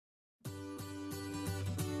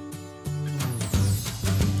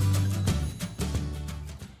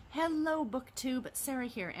Hello BookTube, Sarah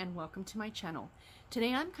here and welcome to my channel.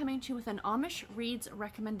 Today I'm coming to you with an Amish Reads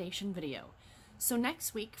recommendation video. So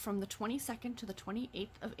next week from the 22nd to the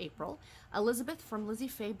 28th of April, Elizabeth from Lizzie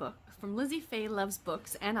Faye Loves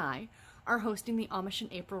Books and I are hosting the Amish in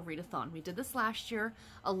April Readathon. We did this last year.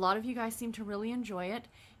 A lot of you guys seem to really enjoy it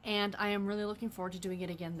and I am really looking forward to doing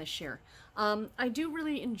it again this year. I do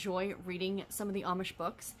really enjoy reading some of the Amish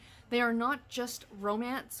books. They are not just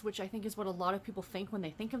romance, which I think is what a lot of people think when they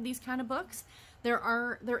think of these kind of books.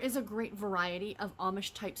 There is a great variety of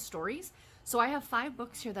Amish type stories. So I have 5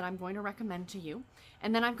 books here that I'm going to recommend to you.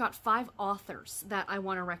 And then I've got 5 authors that I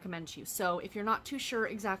want to recommend to you. So if you're not too sure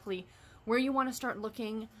exactly where you want to start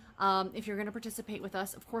looking, if you're going to participate with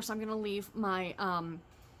us, of course I'm going to leave my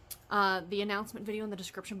the announcement video in the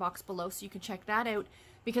description box below so you can check that out,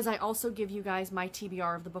 because I also give you guys my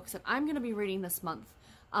TBR of the books that I'm going to be reading this month.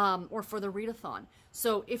 Or for the readathon.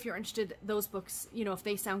 So if you're interested, those books, you know, if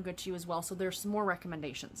they sound good to you as well, so there's some more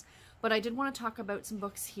recommendations. But I did want to talk about some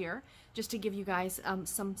books here, just to give you guys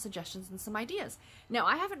some suggestions and some ideas. Now,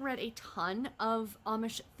 I haven't read a ton of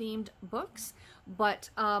Amish-themed books, but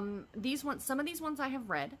some of these ones I have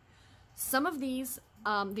read. Some of these,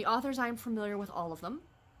 the authors I am familiar with all of them.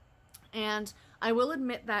 And I will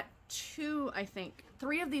admit that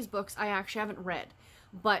 3 of these books I actually haven't read,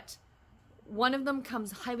 but one of them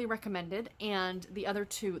comes highly recommended, and the other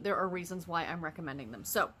 2, there are reasons why I'm recommending them.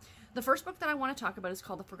 So, the first book that I want to talk about is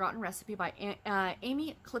called The Forgotten Recipe by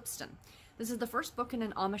Amy Clipston. This is the first book in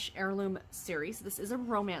an Amish heirloom series. This is a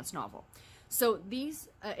romance novel. So these,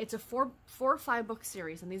 it's a 4 or 5 book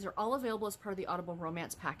series, and these are all available as part of the Audible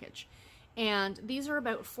Romance package. And these are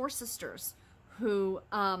about 4 sisters who,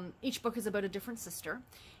 each book is about a different sister.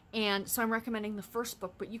 And so I'm recommending the first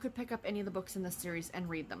book, but you could pick up any of the books in this series and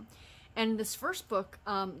read them. And this first book,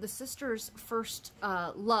 the sister's first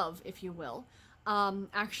love, if you will,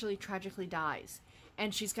 actually tragically dies.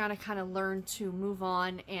 And she's got to kind of learn to move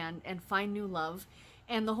on and find new love.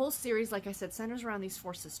 And the whole series, like I said, centers around these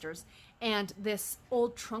 4 sisters and this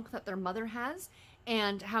old trunk that their mother has,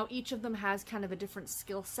 and how each of them has kind of a different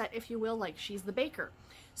skill set, if you will. Like, she's the baker,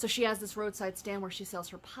 so she has this roadside stand where she sells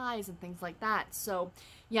her pies and things like that. So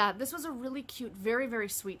yeah, this was a really cute, very, very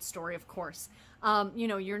sweet story, of course. You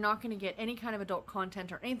know, you're not going to get any kind of adult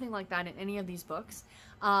content or anything like that in any of these books.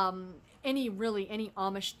 Any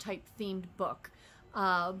Amish type themed book.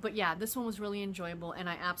 But yeah, this one was really enjoyable and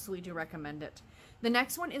I absolutely do recommend it. The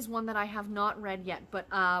next one is one that I have not read yet, but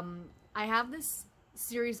I have this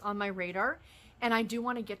series on my radar and I do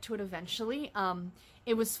want to get to it eventually.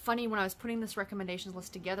 It was funny when I was putting this recommendations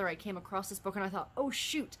list together, I came across this book and I thought, oh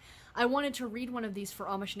shoot, I wanted to read one of these for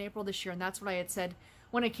Amish in April this year, and that's what I had said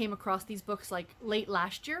when I came across these books like late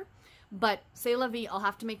last year. But c'est la vie, I'll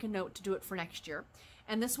have to make a note to do it for next year.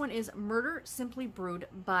 And this one is Murder Simply Brewed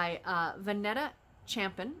by Vannetta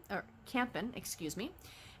Chapman, excuse me.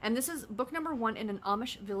 And this is book number 1 in an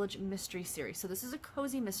Amish village mystery series. So this is a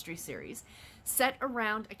cozy mystery series set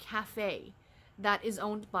around a cafe that is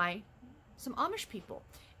owned by some Amish people.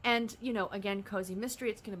 And, you know, again, cozy mystery.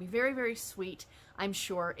 It's going to be very, very sweet, I'm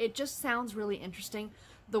sure. It just sounds really interesting.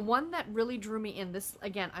 The one that really drew me in, this,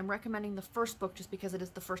 again, I'm recommending the first book just because it is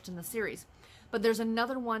the first in the series. But there's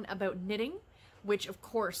another one about knitting, which, of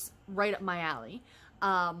course, right up my alley.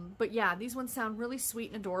 But yeah, these ones sound really sweet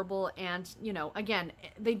and adorable. And, you know, again,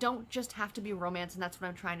 they don't just have to be romance, and that's what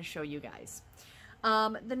I'm trying to show you guys.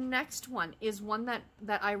 The next one is one that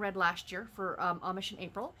I read last year for Amish in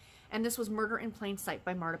April, and this was Murder in Plain Sight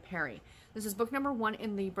by Marta. This is book number 1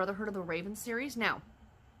 in the Brotherhood of the Raven series. Now,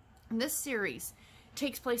 this series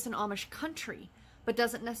takes place in Amish country, but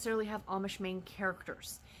doesn't necessarily have Amish main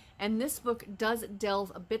characters. And this book does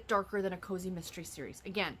delve a bit darker than a cozy mystery series.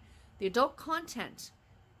 Again, the adult content,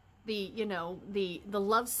 the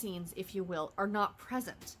love scenes, if you will, are not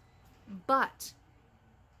present. But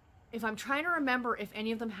if I'm trying to remember if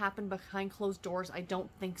any of them happened behind closed doors, I don't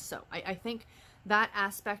think so. I think that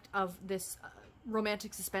aspect of this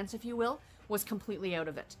romantic suspense, if you will, was completely out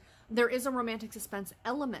of it. There is a romantic suspense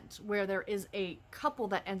element where there is a couple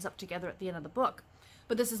that ends up together at the end of the book.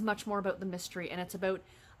 But this is much more about the mystery, and it's about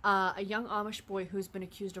a young Amish boy who's been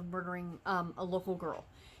accused of murdering a local girl.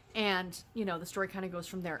 And, you know, the story kind of goes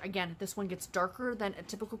from there. Again, this one gets darker than a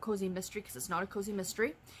typical cozy mystery because it's not a cozy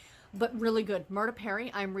mystery. But really good. Marta.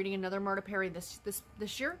 I'm reading another Marta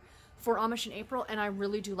this year for Amish in April, and I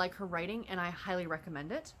really do like her writing, and I highly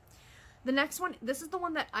recommend it. The next one, this is the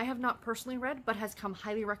one that I have not personally read, but has come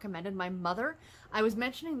highly recommended. My mother, I was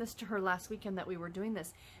mentioning this to her last weekend that we were doing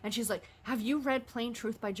this, and she's like, have you read Plain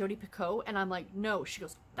Truth by Jodi Picoult? And I'm like, no. She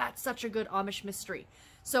goes, that's such a good Amish mystery.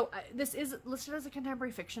 So this is listed as a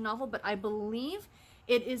contemporary fiction novel, but I believe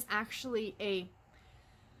It is actually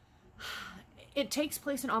it takes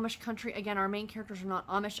place in Amish country. Again, our main characters are not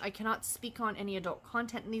Amish. I cannot speak on any adult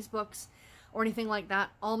content in these books or anything like that.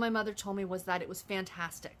 All my mother told me was that it was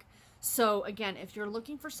fantastic. So again, if you're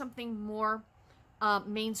looking for something more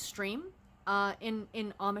mainstream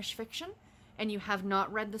in Amish fiction, and you have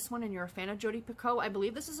not read this one and you're a fan of Jodi Picoult, I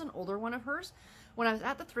believe this is an older one of hers. When I was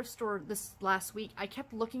at the thrift store this last week, I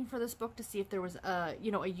kept looking for this book to see if there was a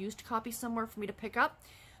used copy somewhere for me to pick up,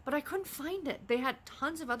 but I couldn't find it. They had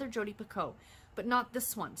tons of other Jodi Picoult, but not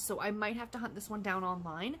this one. So I might have to hunt this one down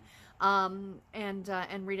online and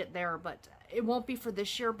read it there. But it won't be for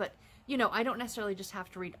this year. But I don't necessarily just have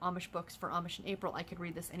to read Amish books for Amish in April. I could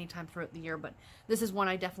read this anytime throughout the year. But this is one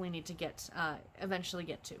I definitely need to eventually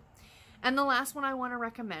get to. And the last one I want to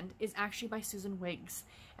recommend is actually by Susan Wiggs.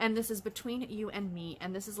 And this is Between You and Me.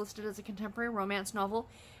 And this is listed as a contemporary romance novel.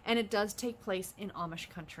 And it does take place in Amish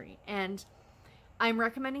country. And I'm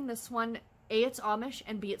recommending this one. A, it's Amish,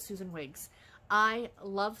 and B, it's Susan Wiggs. I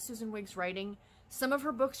love Susan Wiggs' writing. Some of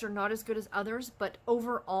her books are not as good as others, but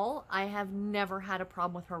overall, I have never had a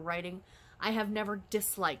problem with her writing. I have never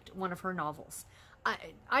disliked one of her novels.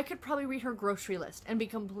 I could probably read her grocery list and be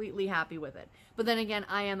completely happy with it. But then again,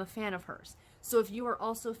 I am a fan of hers. So if you are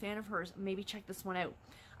also a fan of hers, maybe check this one out.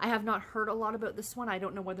 I have not heard a lot about this one. I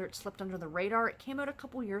don't know whether it slipped under the radar. It came out a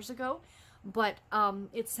couple years ago, but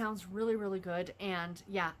it sounds really, really good. And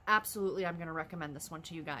yeah, absolutely, I'm going to recommend this one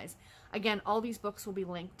to you guys. Again, all these books will be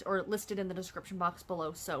linked or listed in the description box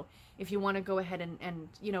below. So if you want to go ahead and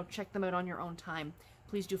check them out on your own time,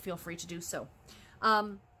 please do feel free to do so.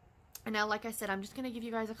 And now, like I said, I'm just going to give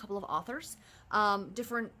you guys a couple of authors. I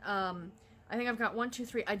think I've got 1, 2,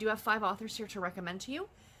 3. I do have 5 authors here to recommend to you.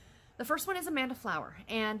 The first one is Amanda Flower,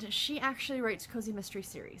 and she actually writes cozy mystery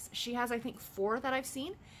series. She has, I think, 4 that I've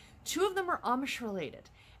seen. 2 of them are Amish related,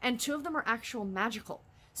 and 2 of them are actual magical.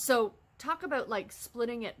 So talk about like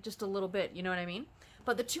splitting it just a little bit, you know what I mean?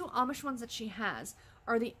 But the 2 Amish ones that she has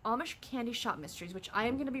are the Amish Candy Shop Mysteries, which I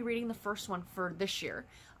am going to be reading the first one for this year,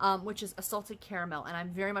 which is Assaulted Caramel, and I'm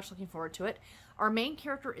very much looking forward to it. Our main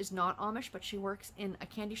character is not Amish, but she works in a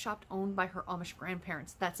candy shop owned by her Amish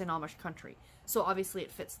grandparents. That's in Amish country, so obviously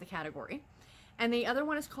it fits the category. And the other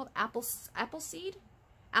one is called Appleseed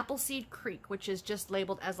Creek, which is just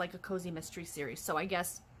labeled as like a cozy mystery series. So I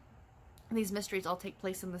guess these mysteries all take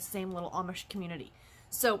place in the same little Amish community.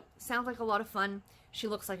 So sounds like a lot of fun. She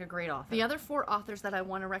looks like a great author. The other 4 authors that I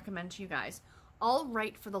want to recommend to you guys all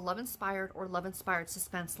write for the love-inspired or love-inspired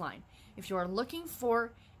suspense line. If you are looking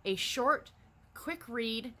for a short, quick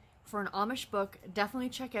read for an Amish book, definitely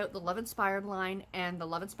check out the love-inspired line and the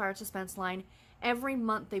love-inspired suspense line. Every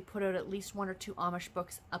month they put out at least 1 or 2 Amish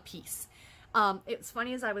books a piece. It's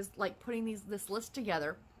funny, as I was like putting this list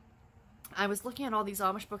together, I was looking at all these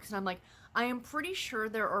Amish books and I'm like, I am pretty sure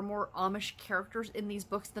there are more Amish characters in these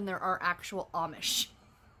books than there are actual Amish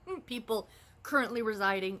people currently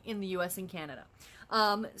residing in the US and Canada.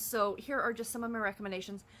 So here are just some of my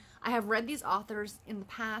recommendations. I have read these authors in the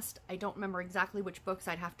past. I don't remember exactly which books.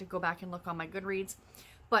 I'd have to go back and look on my Goodreads,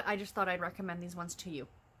 but I just thought I'd recommend these ones to you.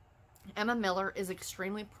 Emma Miller is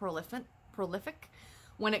extremely prolific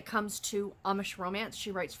when it comes to Amish romance.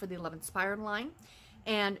 She writes for the Love Inspired line.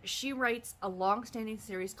 And she writes a long-standing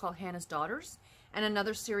series called Hannah's Daughters, and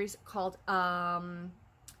another series called An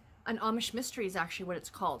Amish Mystery is actually what it's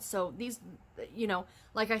called. So these,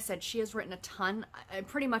 like I said, she has written a ton.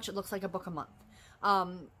 Pretty much it looks like a book a month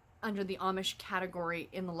under the Amish category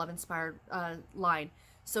in the Love Inspired line.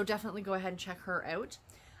 So definitely go ahead and check her out.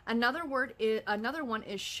 Another one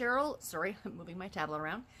is Cheryl, sorry, I'm moving my tablet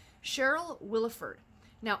around, Cheryl Williford.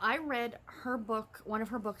 Now, I read her book, one of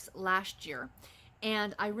her books last year,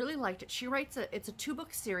 and I really liked it. She writes it's a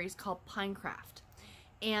 2-book series called Pinecraft.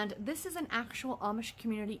 And this is an actual Amish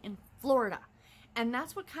community in Florida. And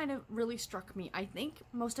that's what kind of really struck me. I think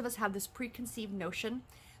most of us have this preconceived notion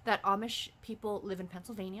that Amish people live in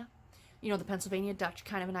Pennsylvania. The Pennsylvania Dutch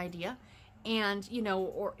kind of an idea. And,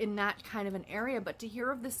 or in that kind of an area. But to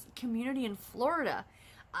hear of this community in Florida,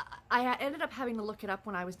 I ended up having to look it up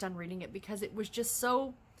when I was done reading it because it was just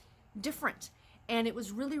so different. And it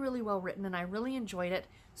was really, really well written, and I really enjoyed it.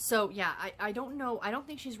 So, yeah, I don't know. I don't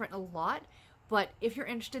think she's written a lot, but if you're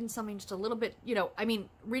interested in something just a little bit,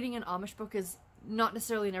 reading an Amish book is not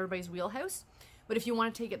necessarily in everybody's wheelhouse, but if you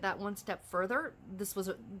want to take it that one step further,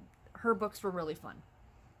 her books were really fun.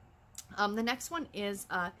 The next one is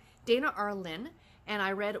Dana R. Lynn, and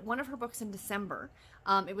I read one of her books in December.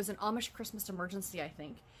 It was an Amish Christmas Emergency, I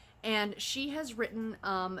think. And she has written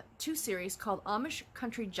 2 series called Amish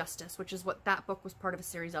Country Justice, which is what that book was part of a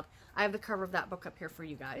series of. I have the cover of that book up here for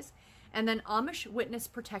you guys. And then Amish Witness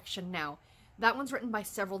Protection. Now, that one's written by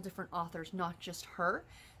several different authors, not just her.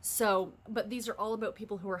 So, but these are all about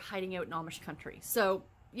people who are hiding out in Amish country. So,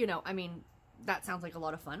 you know, I mean, that sounds like a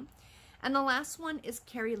lot of fun. And the last one is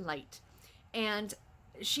Carrie Lighte. And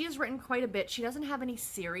she has written quite a bit. She doesn't have any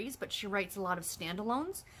series, but she writes a lot of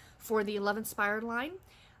standalones for the Love Inspired line.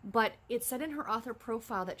 But it said in her author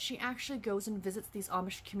profile that she actually goes and visits these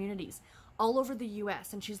Amish communities all over the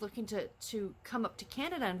US, and she's looking to come up to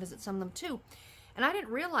Canada and visit some of them too. And I didn't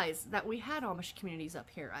realize that we had Amish communities up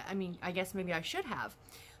here. I mean, I guess maybe I should have.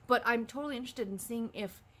 But I'm totally interested in seeing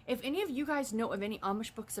if any of you guys know of any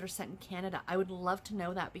Amish books that are set in Canada. I would love to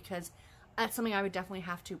know that, because that's something I would definitely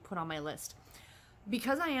have to put on my list.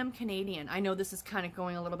 Because I am Canadian, I know this is kind of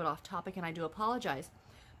going a little bit off topic, and I do apologize,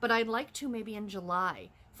 but I'd like to maybe in July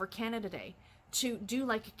for Canada Day to do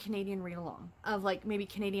like a Canadian read-along of like maybe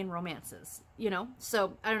Canadian romances, you know?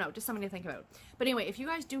 So, I don't know, just something to think about. But anyway, if you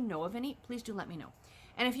guys do know of any, please do let me know.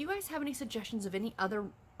 And if you guys have any suggestions of any other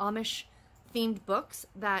Amish themed books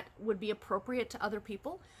that would be appropriate to other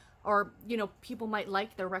people, or, you know, people might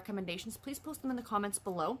like their recommendations, please post them in the comments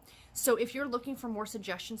below. So if you're looking for more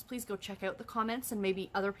suggestions, please go check out the comments, and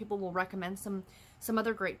maybe other people will recommend some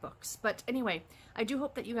other great books. But anyway, I do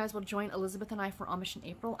hope that you guys will join Elizabeth and I for Amish in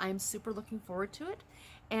April. I am super looking forward to it,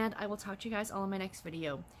 and I will talk to you guys all in my next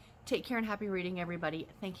video. Take care and happy reading, everybody.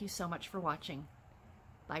 Thank you so much for watching.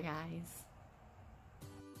 Bye, guys.